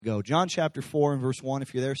Go. John chapter 4 and verse 1.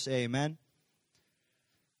 If you're there, say amen.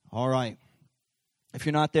 All right. If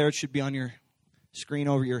you're not there, it should be on your screen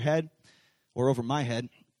over your head or over my head.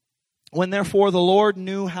 When therefore the Lord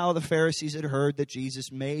knew how the Pharisees had heard that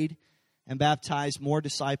Jesus made and baptized more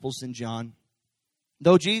disciples than John,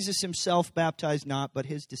 though Jesus himself baptized not, but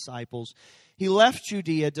his disciples, he left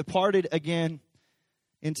Judea, departed again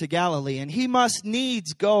into Galilee, and he must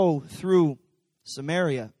needs go through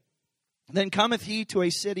Samaria. Then cometh he to a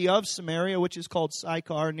city of Samaria, which is called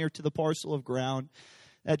Sychar, near to the parcel of ground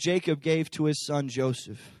that Jacob gave to his son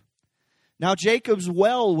Joseph. Now Jacob's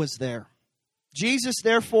well was there. Jesus,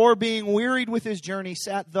 therefore, being wearied with his journey,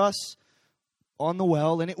 sat thus on the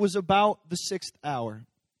well, and it was about the 6th hour.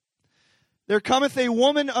 There cometh a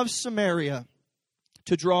woman of Samaria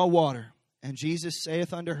to draw water, and Jesus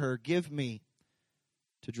saith unto her, Give me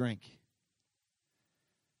to drink.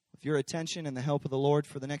 With your attention and the help of the Lord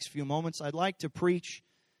for the next few moments, I'd like to preach,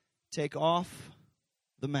 Take Off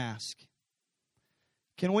the Mask.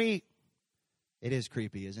 Can we? It is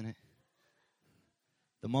creepy, isn't it?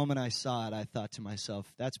 The moment I saw it, I thought to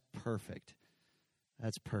myself, that's perfect.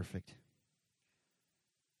 That's perfect.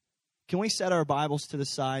 Can we set our Bibles to the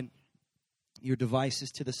side, your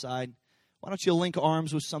devices to the side? Why don't you link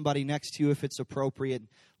arms with somebody next to you if it's appropriate?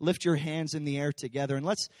 Lift your hands in the air together, and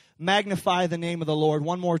let's magnify the name of the Lord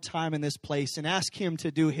one more time in this place and ask him to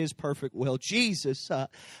do his perfect will. Jesus,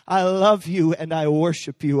 I love you and I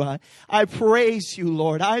worship you. I praise you,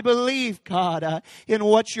 Lord. I believe, God, in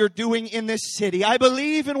what you're doing in this city. I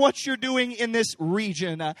believe in what you're doing in this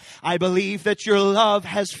region. I believe that your love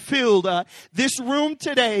has filled this room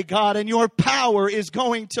today, God, and your power is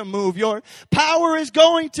going to move. Your power is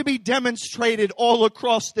going to be demonstrated all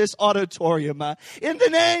across this auditorium. In the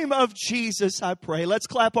name of Jesus, I pray. Let's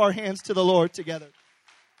clap our hands to the Lord together.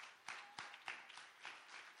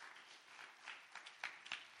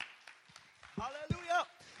 Hallelujah.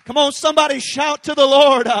 Come on, somebody shout to the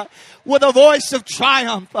Lord with a voice of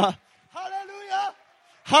triumph. Hallelujah.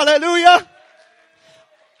 Hallelujah.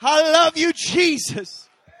 I love you, Jesus.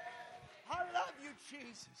 I love you,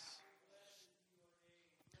 Jesus.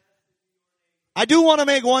 I do want to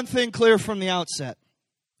make one thing clear from the outset.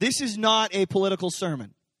 This is not a political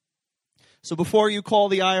sermon. So before you call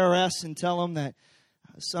the IRS and tell them that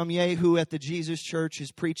some yahoo at the Jesus Church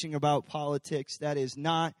is preaching about politics, that is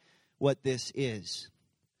not what this is.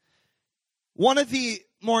 One of the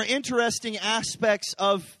more interesting aspects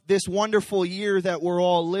of this wonderful year that we're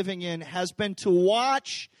all living in has been to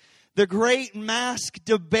watch the great mask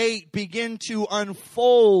debate begin to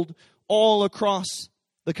unfold all across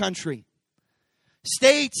the country.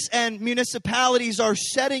 States and municipalities are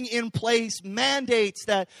setting in place mandates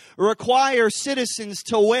that require citizens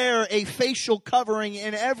to wear a facial covering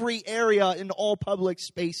in every area in all public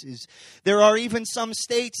spaces. There are even some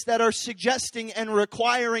states that are suggesting and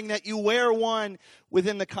requiring that you wear one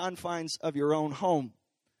within the confines of your own home.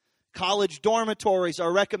 College dormitories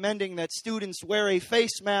are recommending that students wear a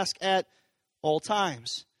face mask at all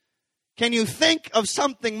times. Can you think of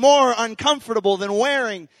something more uncomfortable than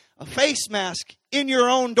wearing a face mask in your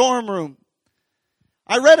own dorm room?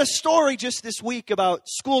 I read a story just this week about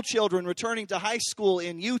school children returning to high school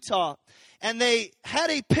in Utah, and they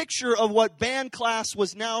had a picture of what band class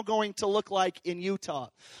was now going to look like in Utah.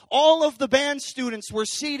 All of the band students were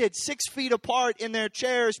seated 6 feet apart in their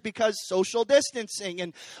chairs because social distancing,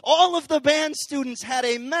 and all of the band students had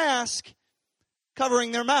a mask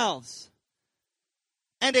covering their mouths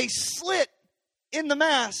and a slit in the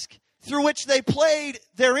mask through which they played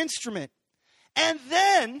their instrument. And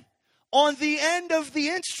then, on the end of the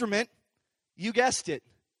instrument, you guessed it,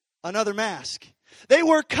 another mask. They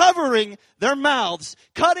were covering their mouths,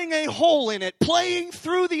 cutting a hole in it, playing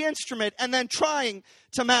through the instrument, and then trying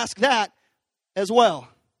to mask that as well.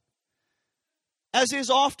 As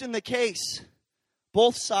is often the case,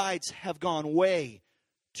 both sides have gone way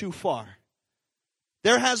too far.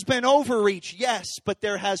 There has been overreach, yes, but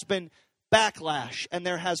there has been backlash, and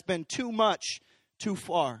there has been too much too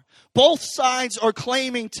far. Both sides are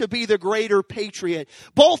claiming to be the greater patriot.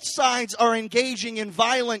 Both sides are engaging in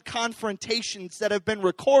violent confrontations that have been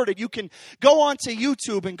recorded. You can go onto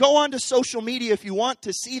YouTube and go onto social media if you want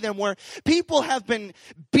to see them, where people have been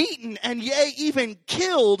beaten and yea, even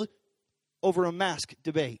killed over a mask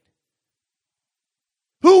debate.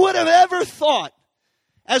 Who would have ever thought,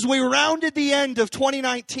 as we rounded the end of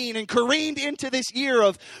 2019 and careened into this year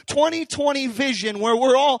of 2020 vision, where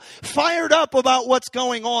we're all fired up about what's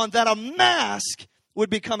going on, that a mask would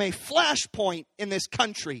become a flashpoint in this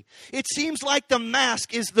country. It seems like the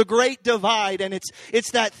mask is the great divide, and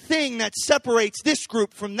it's that thing that separates this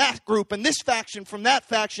group from that group and this faction from that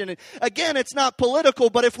faction. And again, it's not political,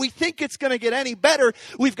 but if we think it's going to get any better,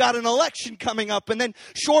 we've got an election coming up. And then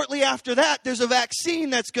shortly after that, there's a vaccine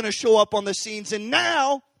that's going to show up on the scenes. And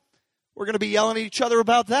now we're going to be yelling at each other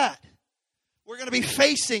about that. We're going to be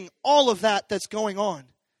facing all of that that's going on.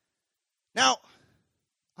 Now,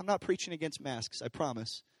 I'm not preaching against masks, I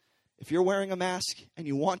promise. If you're wearing a mask and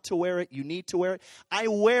you want to wear it, you need to wear it. I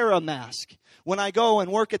wear a mask. When I go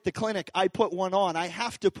and work at the clinic, I put one on. I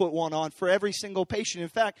have to put one on for every single patient. In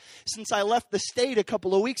fact, since I left the state a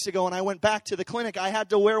couple of weeks ago and I went back to the clinic, I had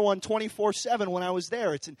to wear one 24/7 when I was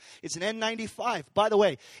there. It's an N95. By the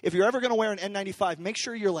way, if you're ever going to wear an N95, make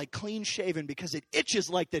sure you're like clean shaven, because it itches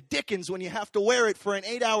like the dickens when you have to wear it for an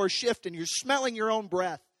 8-hour shift and you're smelling your own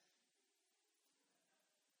breath.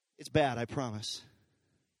 It's bad, I promise.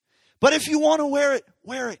 But if you want to wear it,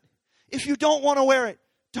 wear it. If you don't want to wear it,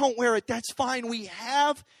 don't wear it. That's fine. We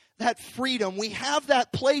have that freedom. We have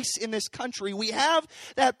that place in this country. We have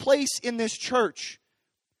that place in this church.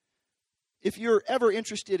 If you're ever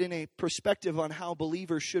interested in a perspective on how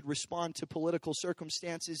believers should respond to political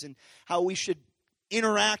circumstances and how we should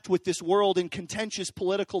interact with this world in contentious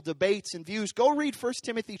political debates and views, go read 1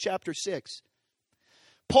 Timothy chapter 6.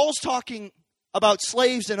 Paul's talking about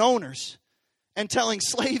slaves and owners and telling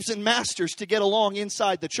slaves and masters to get along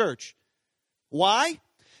inside the church. Why?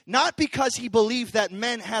 Not because he believed that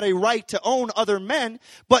men had a right to own other men,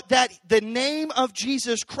 but that the name of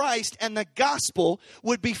Jesus Christ and the gospel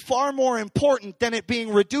would be far more important than it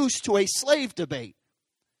being reduced to a slave debate.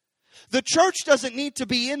 The church doesn't need to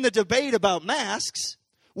be in the debate about masks.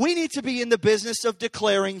 We need to be in the business of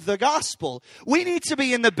declaring the gospel. We need to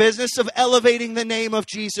be in the business of elevating the name of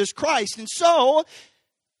Jesus Christ. And so,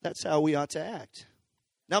 that's how we ought to act.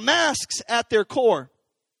 Now, masks at their core,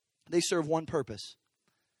 they serve one purpose.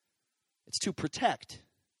 It's to protect.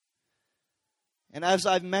 And as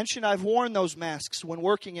I've mentioned, I've worn those masks when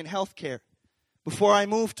working in healthcare. Before I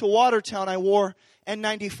moved to Watertown, I wore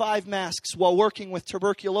N95 masks while working with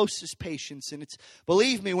tuberculosis patients. And it's,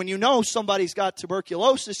 believe me, when you know somebody's got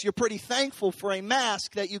tuberculosis, you're pretty thankful for a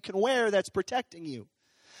mask that you can wear that's protecting you.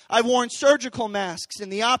 I've worn surgical masks in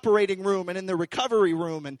the operating room and in the recovery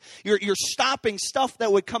room, and you're stopping stuff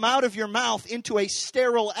that would come out of your mouth into a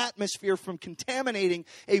sterile atmosphere from contaminating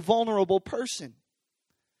a vulnerable person.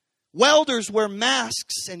 Welders wear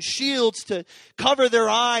masks and shields to cover their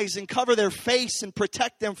eyes and cover their face and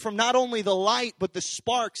protect them from not only the light, but the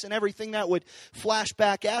sparks and everything that would flash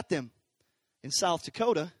back at them. In South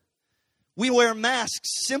Dakota, we wear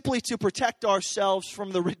masks simply to protect ourselves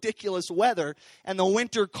from the ridiculous weather and the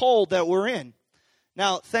winter cold that we're in.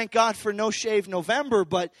 Now, thank God for No Shave November,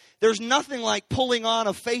 but there's nothing like pulling on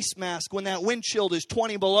a face mask when that wind chill is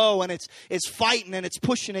 20 below and it's fighting and it's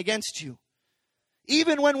pushing against you.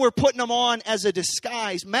 Even when we're putting them on as a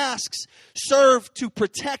disguise, masks serve to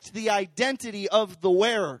protect the identity of the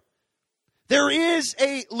wearer. There is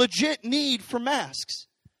a legit need for masks.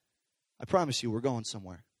 I promise you, we're going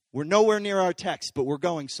somewhere. We're nowhere near our text, but we're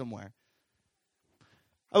going somewhere.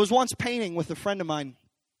 I was once painting with a friend of mine,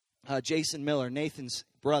 Jason Miller, Nathan's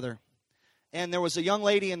brother. And there was a young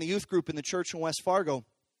lady in the youth group in the church in West Fargo.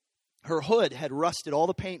 Her hood had rusted. All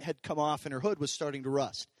the paint had come off, and her hood was starting to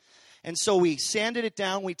rust. And so we sanded it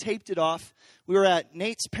down. We taped it off. We were at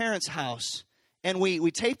Nate's parents' house, and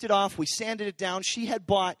we taped it off. We sanded it down. She had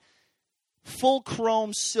bought full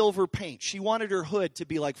chrome silver paint. She wanted her hood to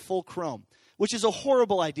be like full chrome, which is a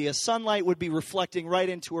horrible idea. Sunlight would be reflecting right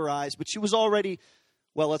into her eyes, but she was already,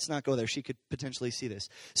 well, let's not go there. She could potentially see this.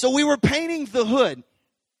 So we were painting the hood.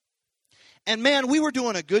 And man, we were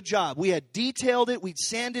doing a good job. We had detailed it. We'd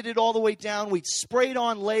sanded it all the way down. We'd sprayed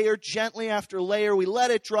on layer, gently after layer. We let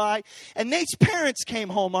it dry. And Nate's parents came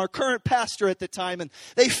home, our current pastor at the time, and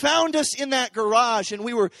they found us in that garage. And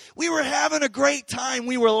we were having a great time.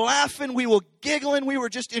 We were laughing. We were giggling. We were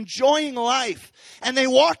just enjoying life. And they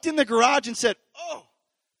walked in the garage and said, "Oh,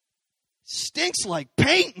 it stinks like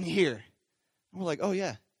paint in here." And we're like, "Oh,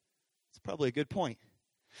 yeah, that's probably a good point."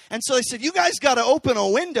 And so they said, "You guys got to open a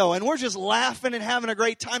window." And we're just laughing and having a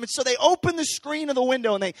great time. And so they opened the screen of the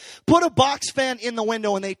window and they put a box fan in the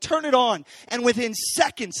window and they turned it on. And within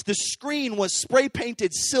seconds, the screen was spray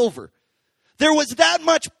painted silver. There was that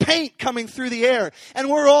much paint coming through the air. And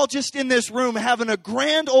we're all just in this room having a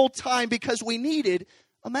grand old time because we needed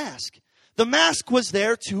a mask. The mask was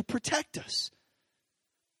there to protect us.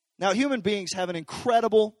 Now, human beings have an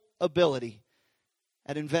incredible ability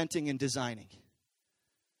at inventing and designing.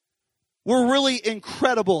 We're really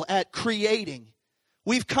incredible at creating.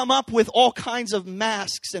 We've come up with all kinds of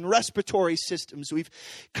masks and respiratory systems. We've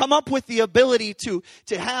come up with the ability to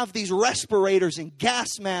have these respirators and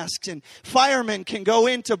gas masks, and firemen can go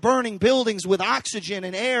into burning buildings with oxygen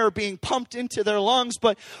and air being pumped into their lungs.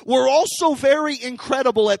 But we're also very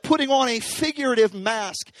incredible at putting on a figurative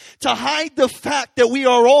mask to hide the fact that we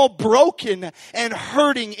are all broken and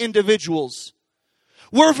hurting individuals.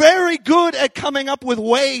 We're very good at coming up with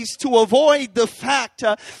ways to avoid the fact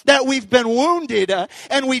that we've been wounded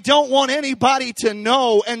and we don't want anybody to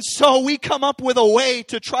know. And so we come up with a way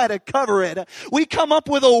to try to cover it. We come up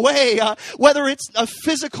with a way, whether it's a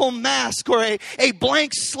physical mask or a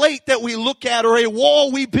blank slate that we look at or a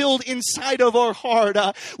wall we build inside of our heart.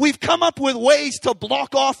 We've come up with ways to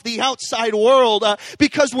block off the outside world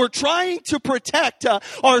because we're trying to protect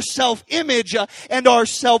our self-image and our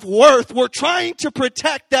self-worth. We're trying to protect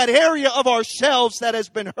that area of ourselves that has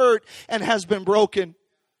been hurt and has been broken.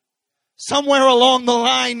 Somewhere along the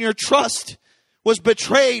line, your trust was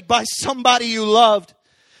betrayed by somebody you loved.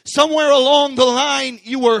 Somewhere along the line,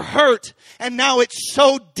 you were hurt, and now it's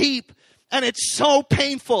so deep and it's so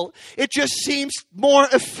painful. It just seems more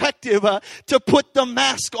effective to put the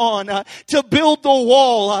mask on, to build the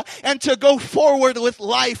wall, and to go forward with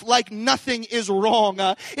life like nothing is wrong.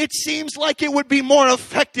 It seems like it would be more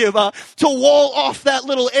effective to wall off that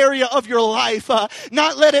little area of your life,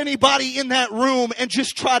 not let anybody in that room, and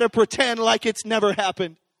just try to pretend like it's never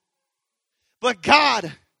happened. But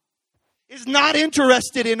God is not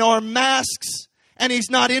interested in our masks, and He's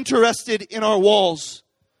not interested in our walls.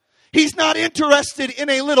 He's not interested in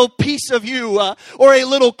a little piece of you or a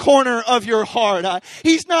little corner of your heart.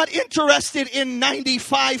 He's not interested in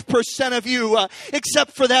 95% of you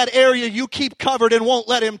except for that area you keep covered and won't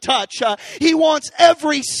let Him touch. He wants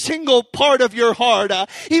every single part of your heart.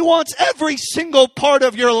 He wants every single part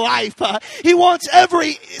of your life. He wants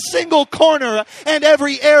every single corner and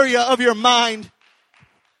every area of your mind.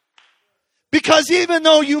 Because even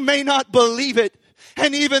though you may not believe it,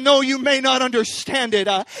 and even though you may not understand it,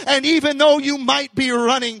 and even though you might be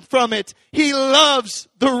running from it, He loves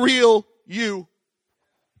the real you.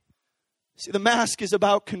 See, the mask is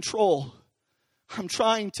about control. I'm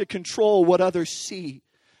trying to control what others see.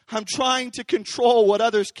 I'm trying to control what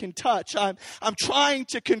others can touch. I'm trying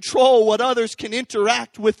to control what others can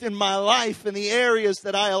interact with in my life and the areas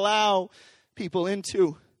that I allow people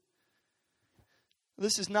into.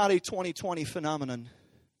 This is not a 2020 phenomenon.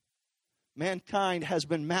 Mankind has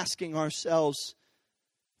been masking ourselves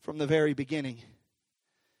from the very beginning.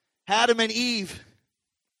 Adam and Eve,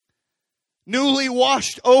 newly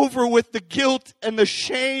washed over with the guilt and the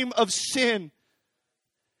shame of sin.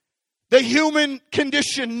 The human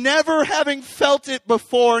condition, never having felt it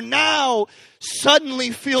before, now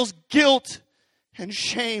suddenly feels guilt and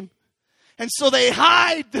shame. And so they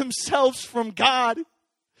hide themselves from God.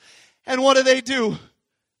 And what do?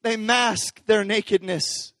 They mask their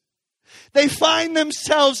nakedness. They find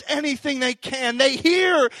themselves anything they can. They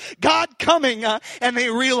hear God coming and they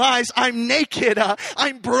realize, I'm naked,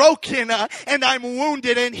 I'm broken, and I'm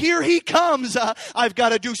wounded. And here He comes. I've got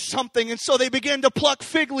to do something. And so they begin to pluck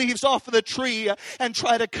fig leaves off of the tree and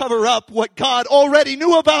try to cover up what God already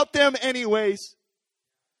knew about them anyways.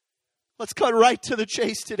 Let's cut right to the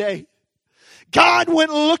chase today. God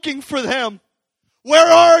went looking for them. Where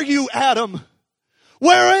are you, Adam?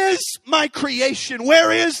 Where is my creation?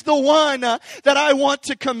 Where is the one that I want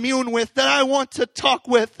to commune with, that I want to talk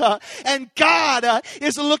with? And God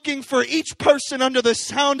is looking for each person under the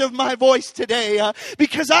sound of my voice today,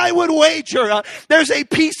 because I would wager there's a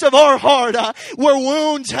piece of our heart where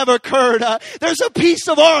wounds have occurred. There's a piece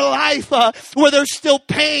of our life where there's still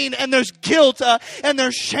pain and there's guilt and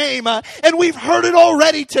there's shame. And we've heard it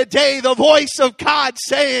already today, the voice of God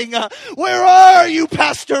saying, where are you,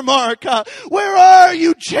 Pastor Mark? Where are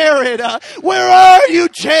you, Jared? Where are you,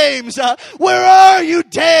 James? Where are you,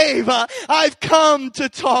 Dave? I've come to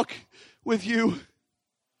talk with you.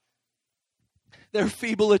 Their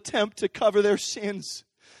feeble attempt to cover their sins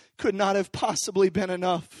could not have possibly been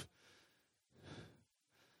enough.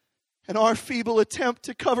 And our feeble attempt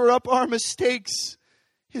to cover up our mistakes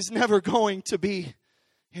is never going to be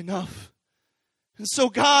enough. And so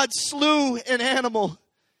God slew an animal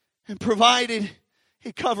and provided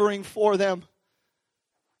a covering for them.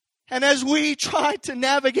 And as we try to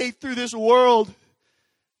navigate through this world,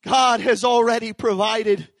 God has already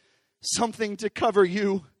provided something to cover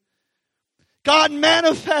you. God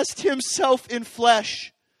manifested Himself in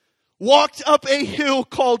flesh, walked up a hill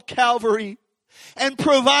called Calvary, and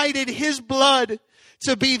provided His blood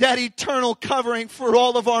to be that eternal covering for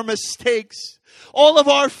all of our mistakes, all of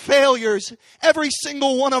our failures, every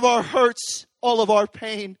single one of our hurts, all of our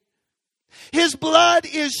pain. His blood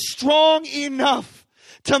is strong enough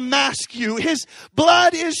to mask you. His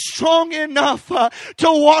blood is strong enough to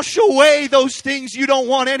wash away those things you don't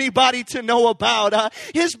want anybody to know about.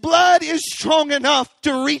 His blood is strong enough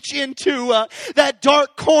to reach into that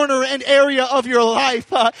dark corner and area of your life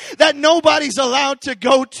that nobody's allowed to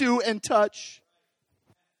go to and touch.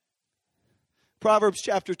 Proverbs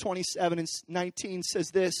chapter 27 and 19 says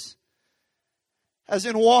this: as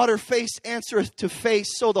in water face answereth to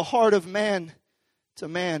face, so the heart of man to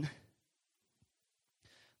man.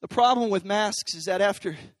 The problem with masks is that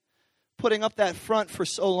after putting up that front for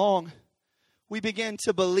so long, we begin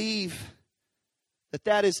to believe that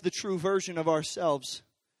that is the true version of ourselves.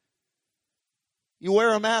 You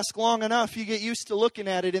wear a mask long enough, you get used to looking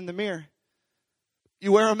at it in the mirror.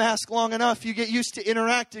 You wear a mask long enough, you get used to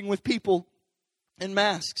interacting with people in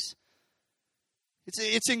masks.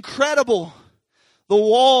 It's incredible, the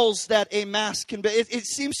walls that a mask can be. It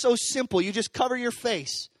seems so simple. You just cover your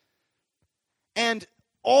face. And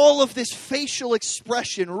all of this facial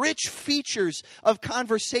expression, rich features of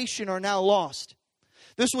conversation are now lost.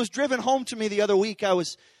 This was driven home to me the other week. I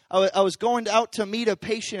was going out to meet a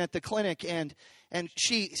patient at the clinic, and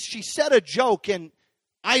she said a joke, and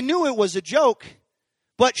I knew it was a joke,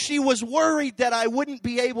 but she was worried that I wouldn't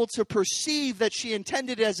be able to perceive that she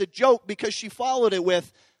intended it as a joke because she followed it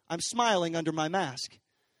with, "I'm smiling under my mask."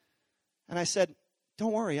 And I said,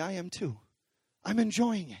 "Don't worry, I am too. I'm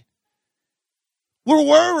enjoying it." We're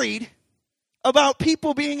worried about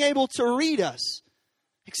people being able to read us,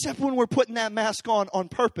 except when we're putting that mask on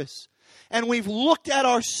purpose. And we've looked at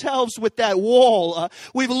ourselves with that wall.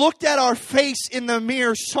 We've looked at our face in the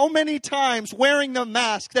mirror so many times wearing the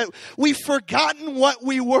mask that we've forgotten what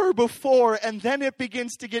we were before, and then it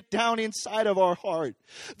begins to get down inside of our heart.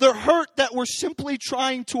 The hurt that we're simply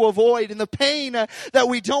trying to avoid and the pain that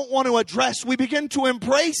we don't want to address, we begin to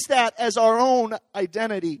embrace that as our own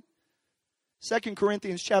identity. 2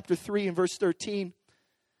 Corinthians chapter 3 and verse 13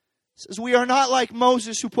 says, "We are not like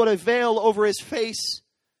Moses, who put a veil over his face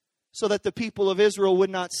so that the people of Israel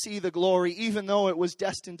would not see the glory, even though it was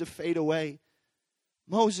destined to fade away."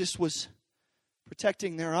 Moses was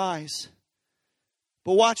protecting their eyes.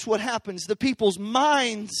 But watch what happens. The people's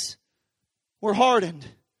minds were hardened.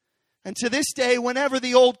 And to this day, whenever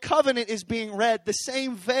the Old Covenant is being read, the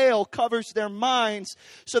same veil covers their minds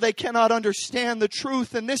so they cannot understand the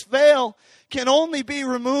truth. And this veil can only be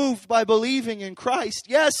removed by believing in Christ.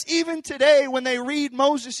 Yes, even today, when they read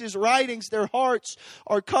Moses' writings, their hearts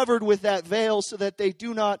are covered with that veil so that they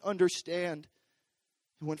do not understand.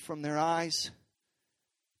 It went from their eyes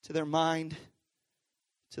to their mind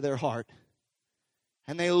to their heart.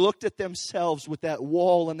 And they looked at themselves with that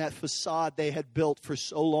wall and that facade they had built for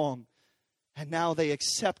so long. And now they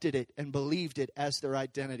accepted it and believed it as their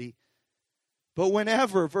identity. But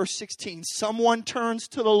whenever, verse 16, someone turns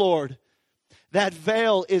to the Lord, that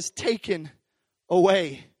veil is taken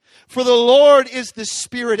away. For the Lord is the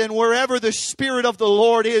Spirit, and wherever the Spirit of the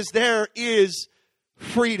Lord is, there is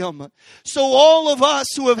freedom. So all of us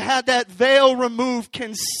who have had that veil removed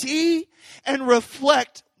can see and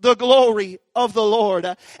reflect the glory of the Lord.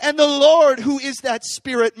 And the Lord, who is that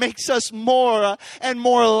Spirit, makes us more and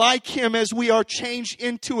more like Him as we are changed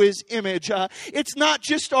into His image. It's not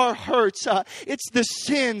just our hurts. It's the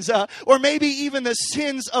sins, or maybe even the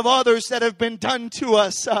sins of others that have been done to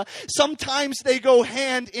us. Sometimes they go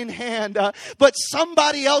hand in hand. But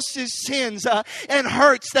somebody else's sins and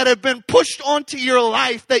hurts that have been pushed onto your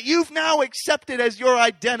life that you've now accepted as your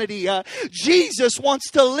identity. Jesus wants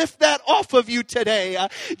to lift that off of you today.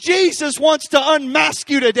 Jesus wants to unmask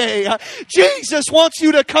you today. Jesus wants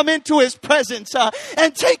you to come into His presence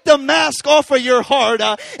and take the mask off of your heart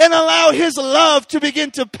and allow His love to begin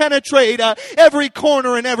to penetrate every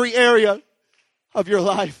corner and every area of your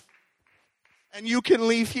life. And you can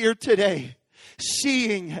leave here today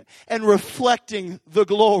seeing and reflecting the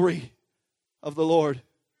glory of the Lord.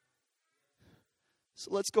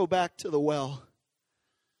 So let's go back to the well.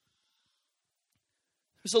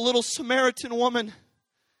 There's a little Samaritan woman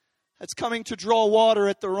that's coming to draw water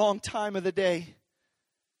at the wrong time of the day.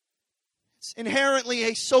 It's inherently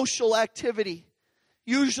a social activity,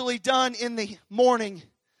 usually done in the morning.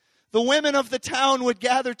 The women of the town would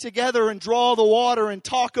gather together and draw the water and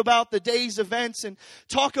talk about the day's events and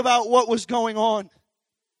talk about what was going on.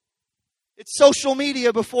 It's social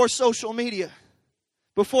media, before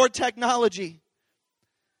technology.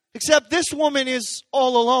 Except this woman is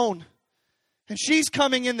all alone. And she's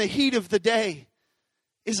coming in the heat of the day.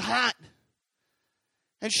 Is hot.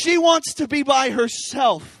 And she wants to be by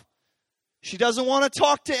herself. She doesn't want to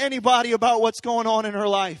talk to anybody about what's going on in her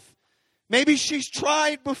life. Maybe she's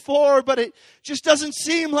tried before, but it just doesn't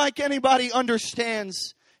seem like anybody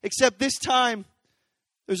understands. Except this time,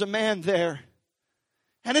 there's a man there.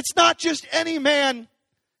 And it's not just any man.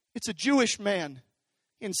 It's a Jewish man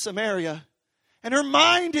in Samaria. And her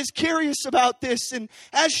mind is curious about this. And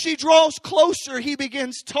as she draws closer, he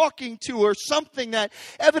begins talking to her, something that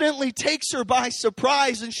evidently takes her by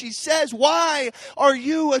surprise. And she says, "Why are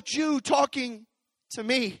you, a Jew, talking to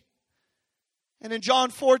me?" And in John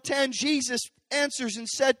 4:10, Jesus answers and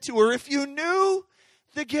said to her, "If you knew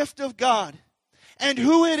the gift of God and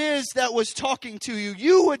who it is that was talking to you,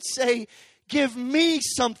 you would say, 'Give me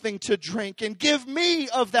something to drink and give me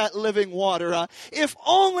of that living water.'" If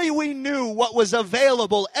only we knew what was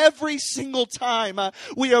available every single time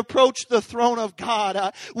we approach the throne of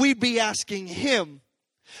God, we'd be asking Him.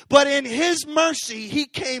 But in His mercy, He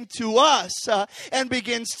came to us and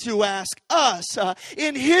begins to ask us.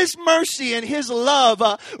 In His mercy and His love,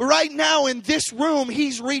 right now in this room,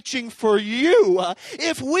 He's reaching for you.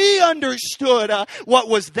 If we understood what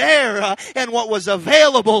was there and what was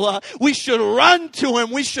available, we should run to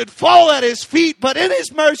Him. We should fall at His feet. But in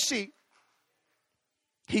His mercy,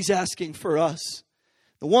 He's asking for us.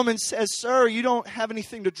 The woman says, "Sir, you don't have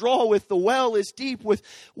anything to draw with. The well is deep.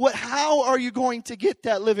 How are you going to get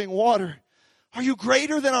that living water? Are you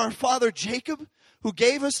greater than our father Jacob, who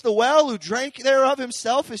gave us the well, who drank thereof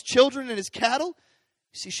himself, his children, and his cattle?"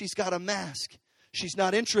 See, she's got a mask. She's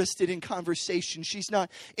not interested in conversation. She's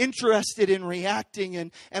not interested in reacting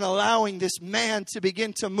and allowing this man to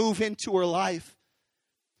begin to move into her life.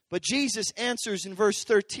 But Jesus answers in verse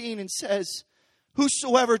 13 and says,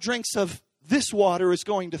 "Whosoever drinks of this water is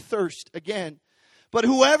going to thirst again. But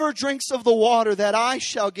whoever drinks of the water that I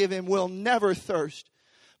shall give him will never thirst.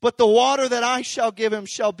 But the water that I shall give him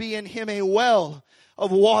shall be in him a well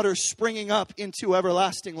of water springing up into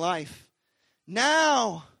everlasting life."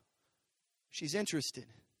 Now, she's interested.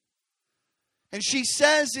 And she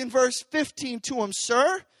says in verse 15 to him,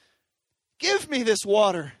 "Sir, give me this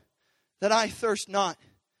water that I thirst not,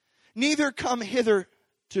 neither come hither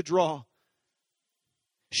to draw."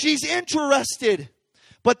 She's interested,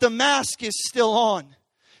 but the mask is still on.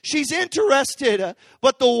 She's interested,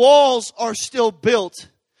 but the walls are still built.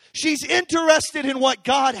 She's interested in what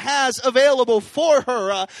God has available for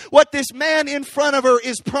her, what this man in front of her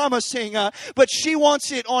is promising, but she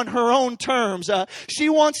wants it on her own terms. She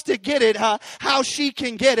wants to get it how she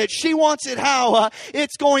can get it. She wants it how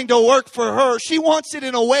it's going to work for her. She wants it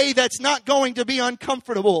in a way that's not going to be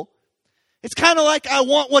uncomfortable. It's kind of like, I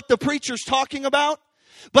want what the preacher's talking about,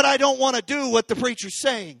 but I don't want to do what the preacher's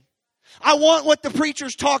saying. I want what the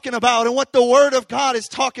preacher's talking about and what the Word of God is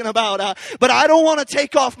talking about, but I don't want to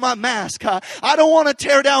take off my mask. I don't want to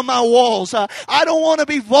tear down my walls. I don't want to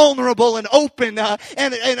be vulnerable and open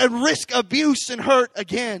and risk abuse and hurt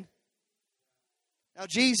again. Now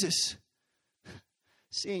Jesus,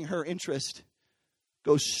 seeing her interest,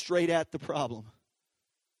 goes straight at the problem.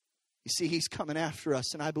 You see, He's coming after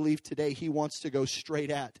us, and I believe today He wants to go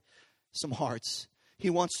straight at some hearts. He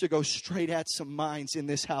wants to go straight at some minds in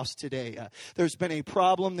this house today. There's been a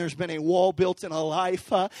problem. There's been a wall built in a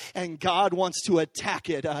life. And God wants to attack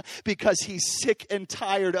it because He's sick and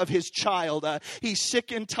tired of His child. He's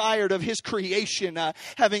sick and tired of His creation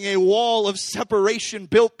having a wall of separation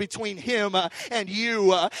built between Him and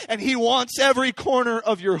you. And He wants every corner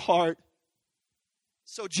of your heart.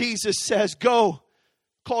 So Jesus says, "Go,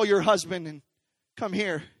 call your husband and come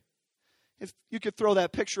here." If you could throw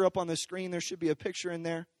that picture up on the screen, there should be a picture in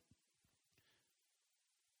there.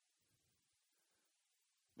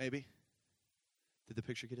 Maybe. Did the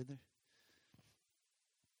picture get in there?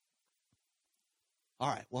 All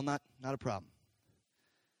right, well, not a problem.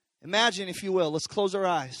 Imagine, if you will, let's close our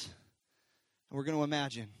eyes. And we're going to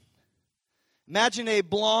imagine. Imagine a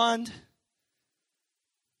blonde,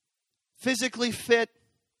 physically fit,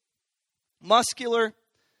 muscular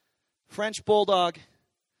French bulldog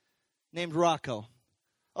named Rocco.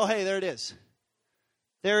 Oh, hey, there it is.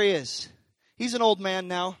 There he is. He's an old man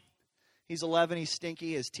now. He's 11. He's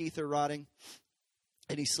stinky. His teeth are rotting.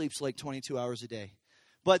 And he sleeps like 22 hours a day.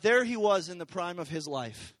 But there he was in the prime of his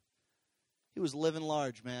life. He was living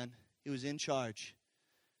large, man. He was in charge.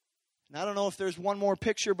 And I don't know if there's one more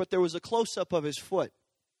picture, but there was a close-up of his foot.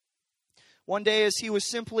 One day as he was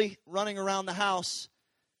simply running around the house,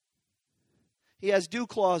 he has dew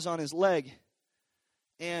claws on his leg.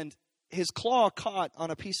 And his claw caught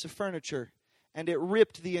on a piece of furniture, and it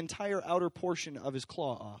ripped the entire outer portion of his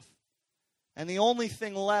claw off. And the only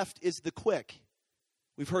thing left is the quick.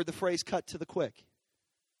 We've heard the phrase, "cut to the quick."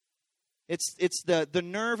 It's the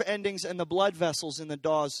nerve endings and the blood vessels in the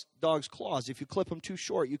dog's claws. If you clip them too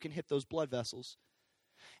short, you can hit those blood vessels.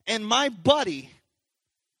 And my buddy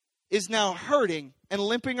is now hurting and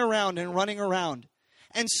limping around and running around.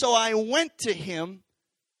 And so I went to him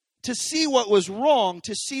to see what was wrong,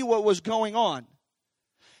 to see what was going on.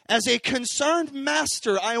 As a concerned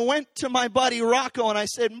master, I went to my buddy Rocco and I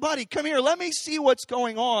said, buddy, come here, let me see what's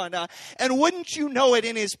going on. And wouldn't you know it,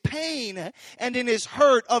 in his pain and in his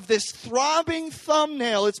hurt of this throbbing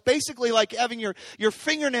thumbnail, it's basically like having your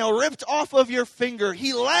fingernail ripped off of your finger.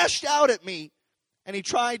 He lashed out at me and he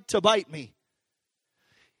tried to bite me.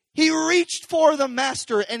 He reached for the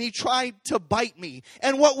master and he tried to bite me.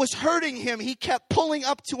 And what was hurting him, he kept pulling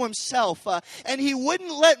up to himself. And he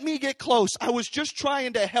wouldn't let me get close. I was just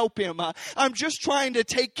trying to help him. I'm just trying to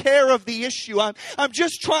take care of the issue. I'm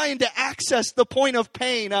just trying to access the point of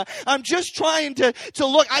pain. I'm just trying to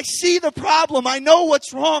look. I see the problem. I know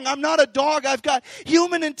what's wrong. I'm not a dog. I've got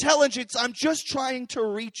human intelligence. I'm just trying to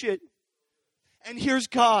reach it. And here's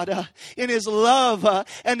God in His love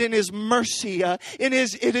and in His mercy, in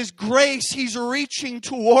His grace. He's reaching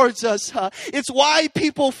towards us. It's why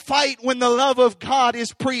people fight when the love of God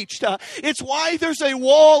is preached. It's why there's a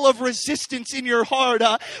wall of resistance in your heart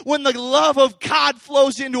when the love of God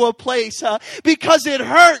flows into a place, because it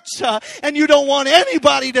hurts and you don't want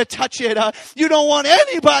anybody to touch it. You don't want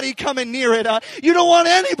anybody coming near it. You don't want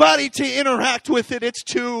anybody to interact with it. It's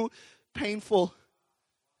too painful.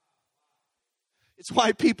 It's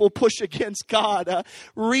why people push against God,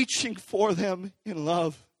 reaching for them in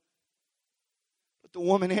love. But the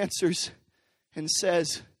woman answers and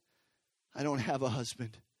says, I don't have a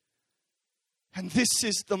husband. And this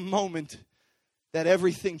is the moment that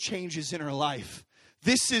everything changes in her life.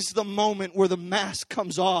 This is the moment where the mask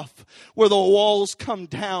comes off, where the walls come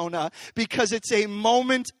down, because it's a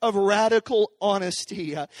moment of radical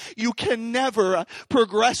honesty. You can never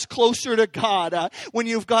progress closer to God when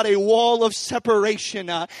you've got a wall of separation,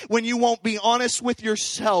 when you won't be honest with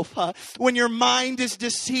yourself, when your mind is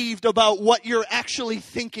deceived about what you're actually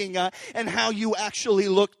thinking and how you actually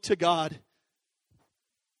look to God.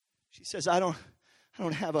 She says, I don't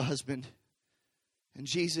have a husband. And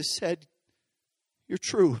Jesus said, you're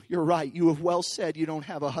true. You're right. You have well said you don't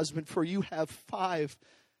have a husband, for you have 5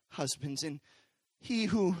 husbands. And he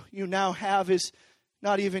who you now have is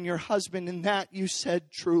not even your husband. And that you said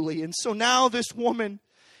truly. And so now this woman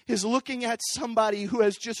is looking at somebody who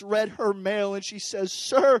has just read her mail. And she says,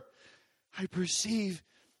 Sir, I perceive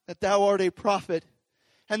that thou art a prophet.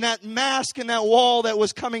 And that mask and that wall that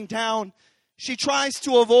was coming down, she tries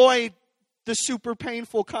to avoid the super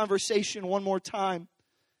painful conversation one more time.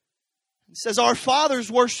 It says, our fathers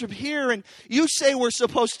worship here, and you say we're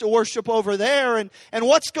supposed to worship over there, and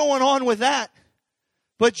what's going on with that?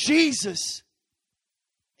 But Jesus,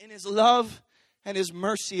 in His love and His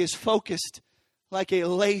mercy, is focused like a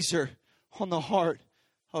laser on the heart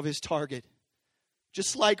of His target.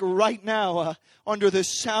 Just like right now, under the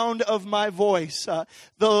sound of my voice, the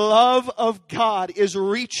love of God is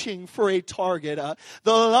reaching for a target.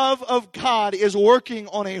 The love of God is working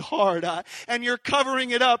on a heart. And you're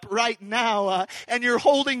covering it up right now. And you're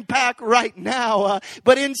holding back right now.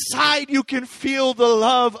 But inside you can feel the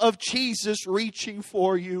love of Jesus reaching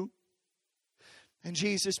for you. And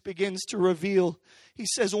Jesus begins to reveal. He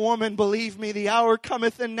says, woman, believe me, the hour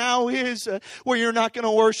cometh and now is where you're not going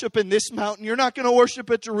to worship in this mountain. You're not going to worship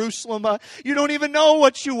at Jerusalem. You don't even know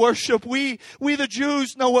what you worship. We the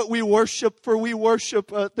Jews know what we worship, for we worship.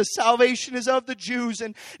 The salvation is of the Jews.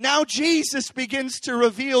 And now Jesus begins to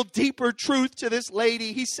reveal deeper truth to this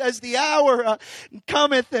lady. He says, the hour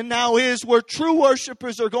cometh and now is where true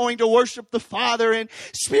worshipers are going to worship the Father in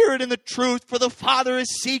spirit and the truth, for the Father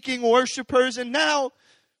is seeking worshipers. And now,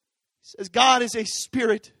 He says, God is a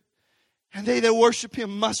spirit, and they that worship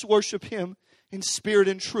Him must worship Him in spirit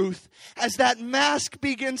and truth. As that mask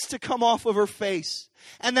begins to come off of her face,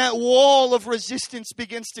 and that wall of resistance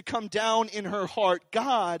begins to come down in her heart,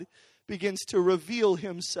 God begins to reveal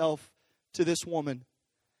Himself to this woman.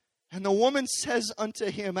 And the woman says unto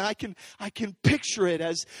him, and I can picture it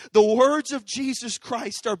as the words of Jesus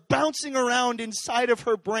Christ are bouncing around inside of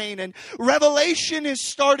her brain, and revelation is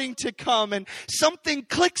starting to come, and something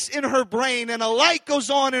clicks in her brain, and a light goes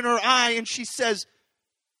on in her eye, and she says,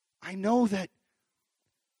 I know that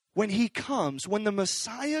when He comes, when the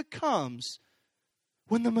Messiah comes,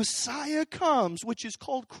 which is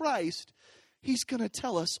called Christ, He's going to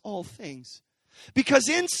tell us all things. Because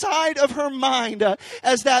inside of her mind,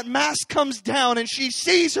 as that mask comes down and she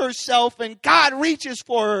sees herself and God reaches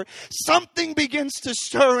for her, something begins to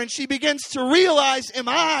stir and she begins to realize, am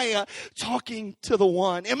I talking to the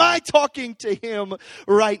one? Am I talking to Him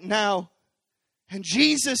right now? And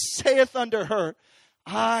Jesus saith unto her,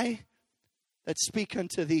 I that speak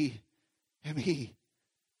unto thee am He.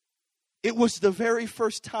 It was the very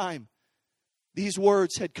first time these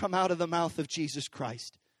words had come out of the mouth of Jesus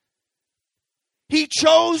Christ. He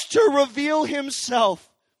chose to reveal himself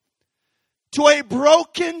to a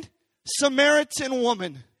broken Samaritan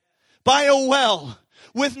woman by a well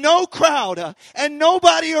with no crowd and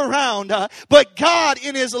nobody around, but God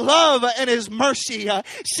in His love and His mercy,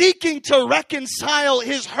 seeking to reconcile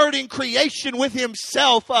His hurting creation with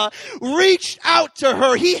Himself, reached out to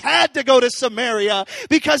her. He had to go to Samaria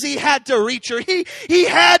because He had to reach her. He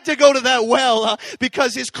had to go to that well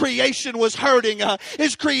because His creation was hurting.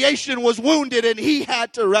 His creation was wounded, and He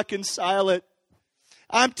had to reconcile it.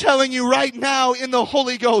 I'm telling you right now in the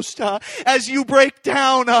Holy Ghost, as you break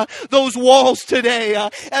down those walls today,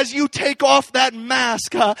 as you take off that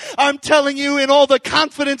mask, I'm telling you in all the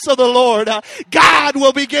confidence of the Lord, God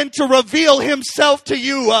will begin to reveal Himself to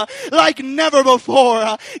you like never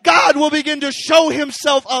before. God will begin to show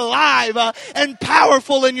Himself alive and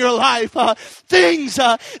powerful in your life. Things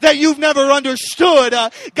that you've never understood,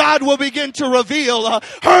 God will begin to reveal.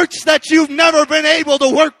 Hurts that you've never been able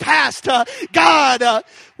to work past, God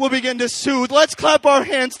will begin to soothe. Let's clap our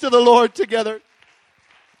hands to the Lord together.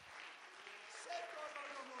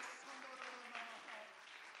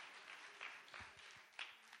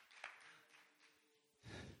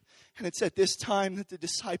 And it's at this time that the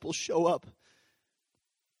disciples show up.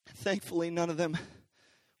 Thankfully, none of them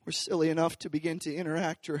were silly enough to begin to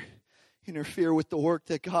interact or interfere with the work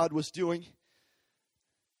that God was doing.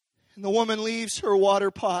 And the woman leaves her water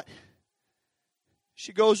pot.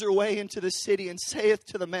 She goes her way into the city and saith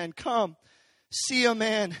to the men, Come, see a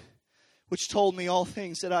man which told me all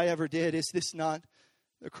things that I ever did. Is this not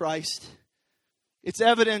the Christ? It's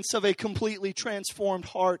evidence of a completely transformed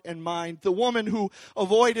heart and mind. The woman who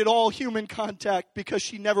avoided all human contact because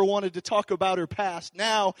she never wanted to talk about her past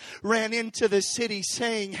now ran into the city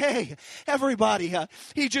saying, Hey, everybody,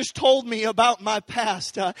 he just told me about my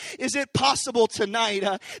past. Is it possible tonight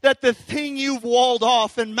that the thing you've walled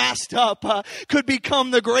off and masked up could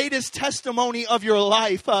become the greatest testimony of your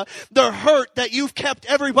life? The hurt that you've kept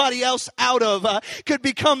everybody else out of could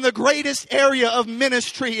become the greatest area of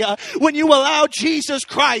ministry when you allow Jesus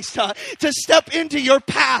Christ to step into your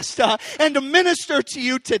past and to minister to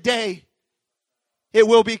you today. It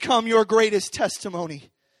will become your greatest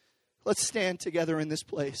testimony. Let's stand together in this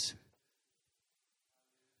place.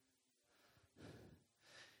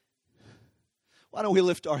 Why don't we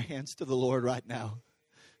lift our hands to the Lord right now?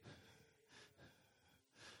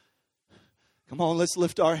 Come on, let's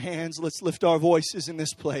lift our hands. Let's lift our voices in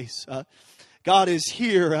this place. God is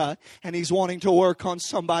here and He's wanting to work on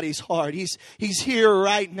somebody's heart. He's here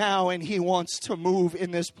right now and He wants to move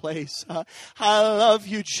in this place. I love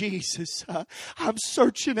you, Jesus. I'm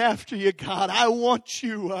searching after you, God. I want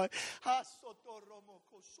you. I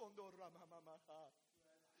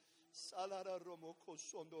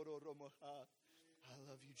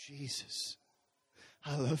love you, Jesus.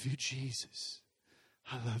 I love you, Jesus.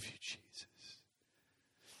 I love you, Jesus.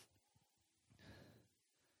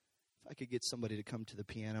 I could get somebody to come to the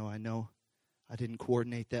piano. I know I didn't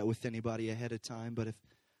coordinate that with anybody ahead of time, but if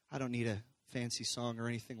I don't need a fancy song or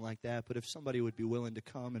anything like that, but if somebody would be willing to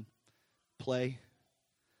come and play.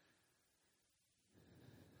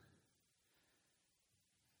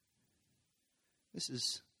 This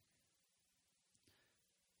is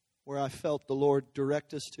where I felt the Lord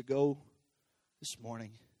direct us to go this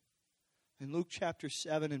morning. In Luke chapter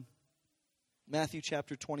 7 and Matthew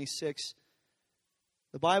chapter 26,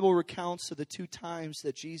 the Bible recounts of the two times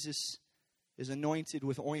that Jesus is anointed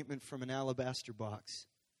with ointment from an alabaster box.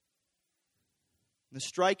 And the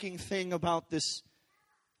striking thing about this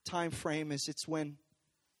time frame is it's when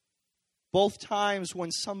both times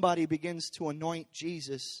when somebody begins to anoint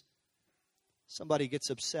Jesus, somebody gets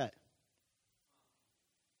upset.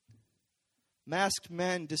 Masked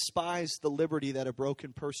men despise the liberty that a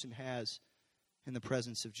broken person has in the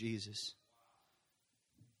presence of Jesus.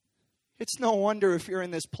 It's no wonder if you're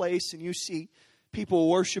in this place and you see people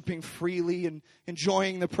worshiping freely and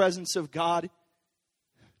enjoying the presence of God.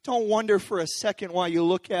 Don't wonder for a second why you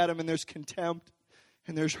look at them and there's contempt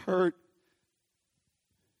and there's hurt.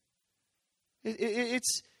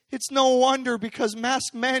 It's no wonder because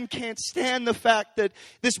masked men can't stand the fact that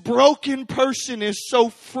this broken person is so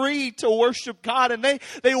free to worship God, and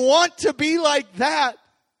they want to be like that,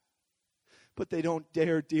 but they don't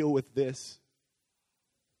dare deal with this.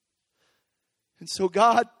 And so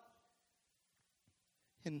God,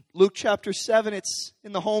 in Luke chapter 7, it's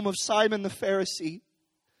in the home of Simon the Pharisee.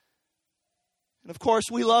 And of course,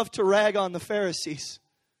 we love to rag on the Pharisees.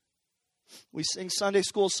 We sing Sunday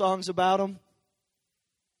school songs about them.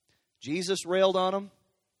 Jesus railed on them,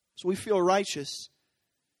 so we feel righteous.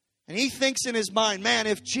 And he thinks in his mind, man,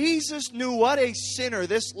 if Jesus knew what a sinner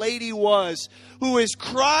this lady was, who is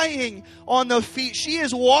crying on the feet, she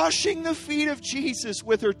is washing the feet of Jesus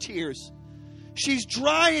with her tears. She's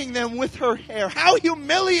drying them with her hair. How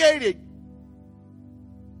humiliating!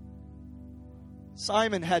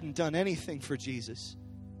 Simon hadn't done anything for Jesus.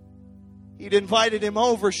 He'd invited him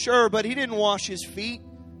over, sure, but he didn't wash his feet.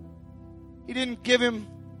 He didn't give him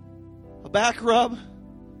a back rub.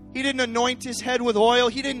 He didn't anoint his head with oil.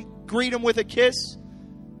 He didn't greet him with a kiss.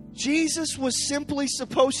 Jesus was simply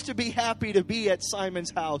supposed to be happy to be at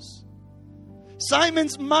Simon's house.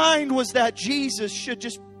 Simon's mind was that Jesus should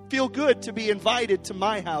just feel good to be invited to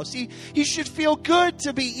my house. He should feel good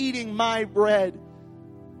to be eating my bread.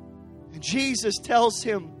 And Jesus tells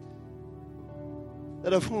him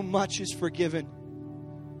that of whom much is forgiven,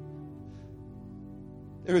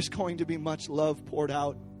 there is going to be much love poured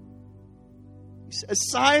out. He says,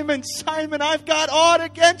 Simon, Simon, I've got aught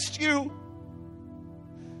against you.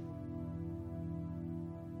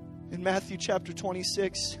 In Matthew chapter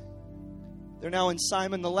 26, they're now in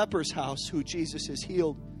Simon the leper's house, who Jesus has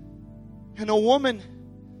healed. And a woman,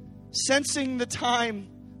 sensing the time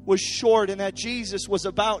was short and that Jesus was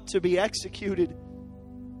about to be executed,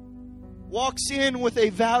 walks in with a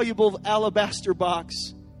valuable alabaster box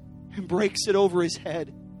and breaks it over his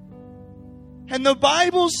head. And the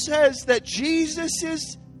Bible says that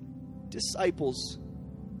Jesus' disciples,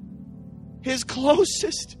 his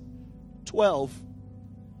closest 12,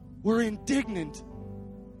 were indignant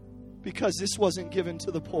because this wasn't given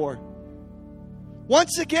to the poor.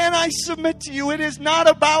 Once again, I submit to you, it is not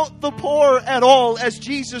about the poor at all, as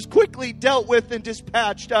Jesus quickly dealt with and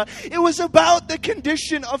dispatched. It was about the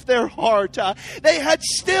condition of their heart. They had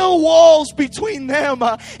still walls between them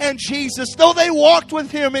and Jesus. Though they walked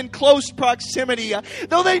with him in close proximity,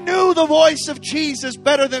 though they knew the voice of Jesus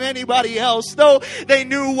better than anybody else, though they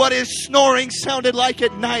knew what his snoring sounded like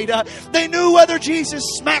at night, they knew whether Jesus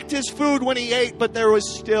smacked his food when he ate, but there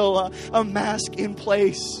was still a mask in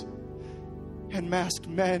place. And masked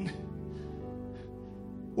men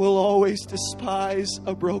will always despise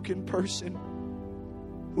a broken person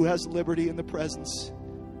who has liberty in the presence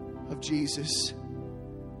of Jesus.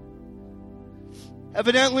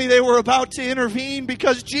 Evidently, they were about to intervene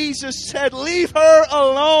because Jesus said, "Leave her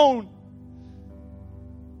alone.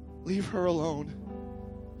 Leave her alone."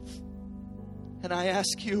 And I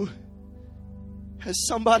ask you, as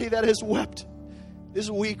somebody that has wept this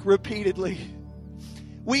week repeatedly,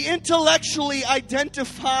 we intellectually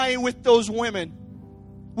identify with those women.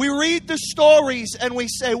 We read the stories and we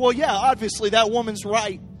say, well, yeah, obviously that woman's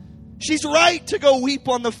right. She's right to go weep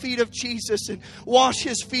on the feet of Jesus and wash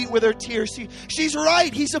his feet with her tears. She's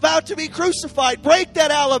right. He's about to be crucified. Break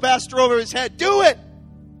that alabaster over his head. Do it.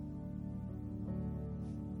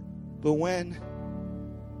 But when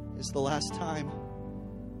is the last time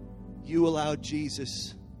you allowed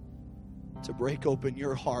Jesus to break open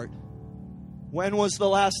your heart? When was the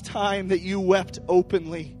last time that you wept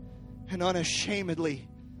openly and unashamedly,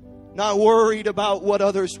 not worried about what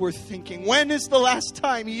others were thinking? When is the last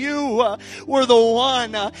time you were the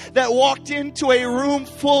one that walked into a room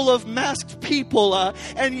full of masked people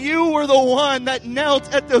and you were the one that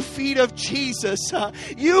knelt at the feet of Jesus?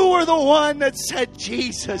 You were the one that said,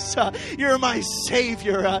 Jesus, you're my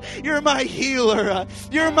Savior. You're my healer.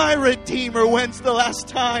 You're my Redeemer. When's the last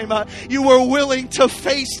time you were willing to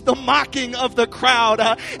face the mocking of the crowd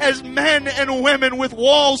as men and women with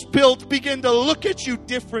walls built begin to look at you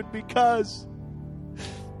different because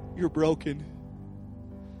you're broken?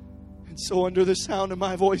 And so under the sound of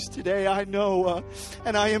my voice today, I know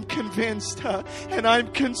and I am convinced and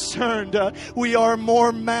I'm concerned we are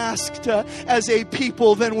more masked as a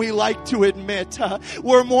people than we like to admit.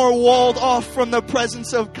 We're more walled off from the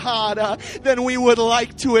presence of God than we would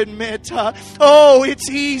like to admit. Oh, it's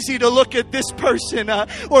easy to look at this person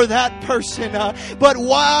or that person, but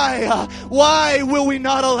why? Why will we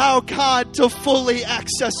not allow God to fully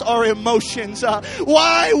access our emotions?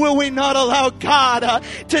 Why will we not allow God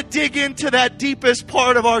to dig into that deepest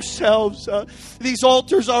part of ourselves? These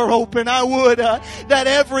altars are open. I would that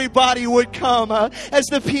everybody would come as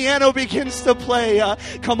the piano begins to play.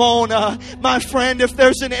 Come on, my friend, if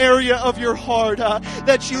there's an area of your heart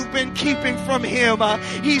that you've been keeping from him,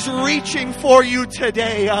 he's reaching for you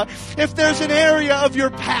today. If there's an area of your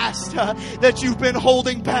past that you've been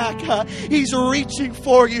holding back, he's reaching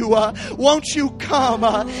for you. Won't you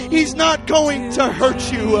come? He's not going to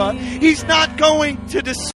hurt you. He's not going to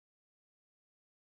destroy